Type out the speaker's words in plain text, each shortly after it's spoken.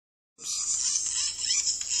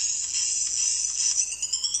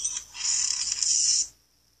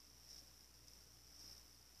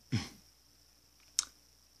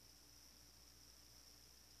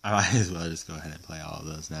I might as well just go ahead and play all of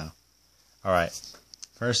those now. Alright.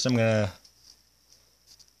 First I'm gonna...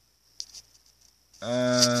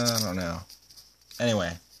 I don't know.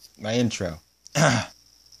 Anyway, my intro.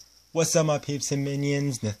 What's up, my peeps and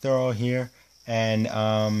minions? Nethoro here. And,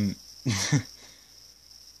 I'm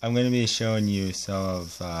going to be showing you some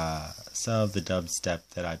of the dubstep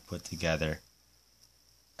that I put together.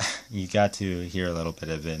 You got to hear a little bit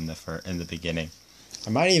of it in the beginning. I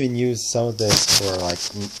might even use some of this for, like,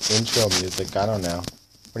 intro music. I don't know.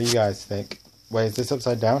 What do you guys think? Wait, is this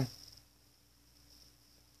upside down?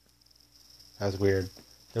 That was weird.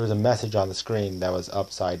 There was a message on the screen that was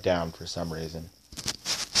upside down for some reason.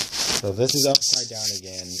 So if this is upside down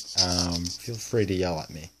again, feel free to yell at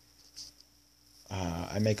me.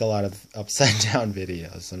 I make a lot of upside down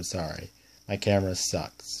videos. I'm sorry. My camera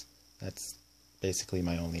sucks. That's basically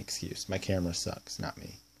my only excuse. My camera sucks, not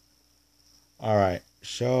me. Alright,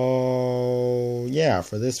 so yeah,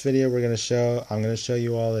 for this video I'm gonna show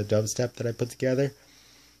you all the dubstep that I put together.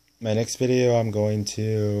 My next video I'm going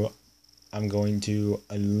to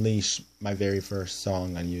unleash my very first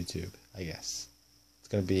song on YouTube, I guess. It's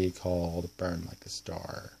gonna be called Burn Like a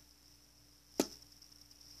Star.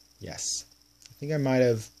 Yes. I think I might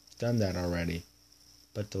have done that already,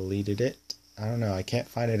 but deleted it. I don't know, I can't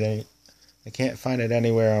find it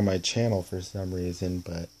anywhere on my channel for some reason,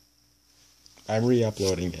 but I'm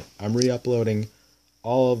re-uploading it. I'm re-uploading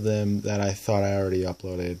all of them that I thought I already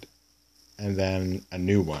uploaded, and then a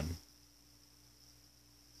new one.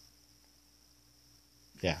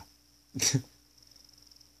 Yeah.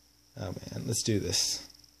 Oh man, let's do this.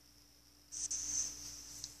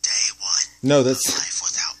 Day one. No, that's... Life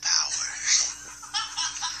without power.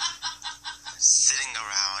 Sitting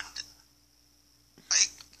around,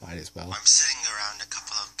 Might as well. I'm sitting around a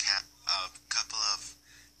couple of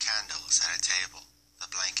candles at a table, the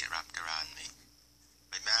blanket wrapped around me.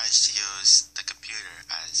 I managed to use the computer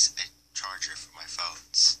as a charger for my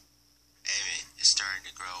phones. Amy is starting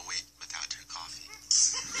to grow weak without her coffee.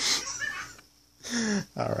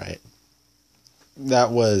 Alright.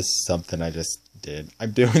 That was something I just did.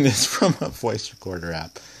 I'm doing this from a voice recorder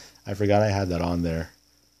app. I forgot I had that on there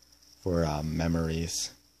for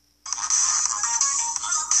memories.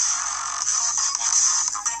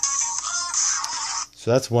 So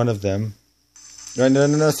that's one of them. No,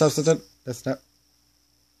 stop. That's not...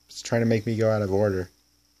 It's trying to make me go out of order.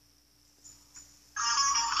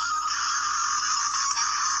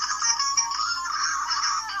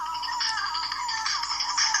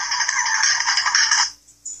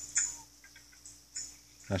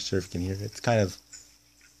 Not sure if you can hear it. It's kind of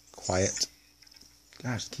quiet.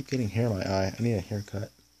 Gosh, I keep getting hair in my eye. I need a haircut.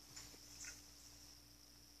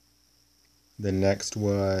 The next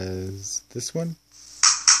was this one.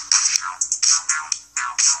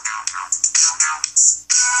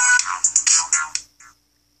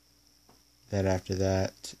 Then after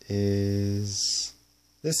that is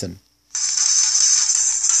this one.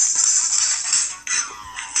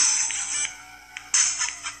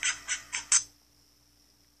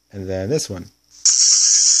 And then this one.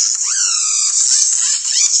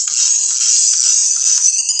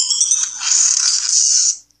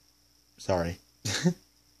 Sorry.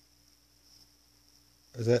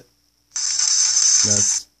 Is it? No,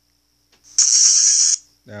 it's...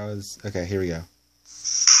 That was... Okay, here we go.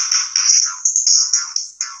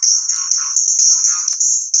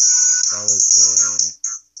 That was the...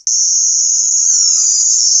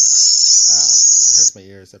 Ow, that hurts my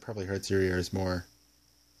ears. That probably hurts your ears more.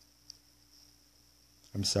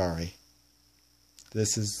 I'm sorry.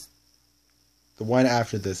 This is... The one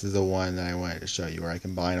after this is the one that I wanted to show you, where I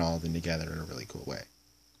combine all of them together in a really cool way.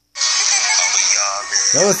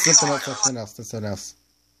 No, it's something else.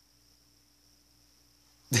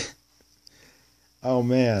 Oh,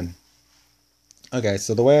 man. Okay,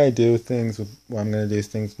 so the way I do things with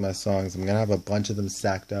my songs, I'm going to have a bunch of them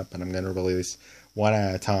stacked up, and I'm going to release one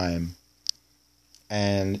at a time.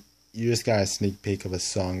 And you just got a sneak peek of a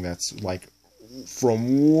song that's, like,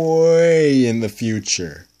 from way in the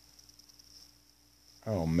future.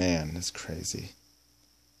 Oh, man, that's crazy.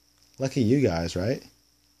 Lucky you guys, right?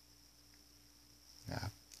 Yeah.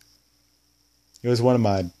 It was one of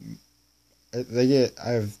my... They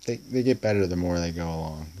get better the more they go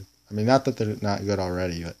along. I mean, not that they're not good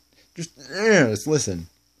already, but just listen.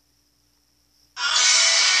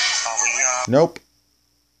 Nope.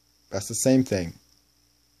 That's the same thing.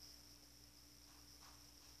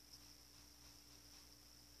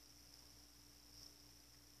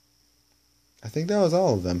 I think that was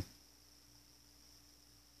all of them.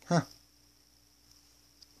 Huh.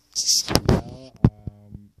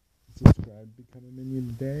 Subscribe, become a minion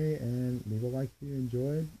today, and leave a like if you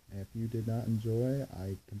enjoyed. If you did not enjoy,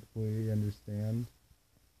 I completely understand.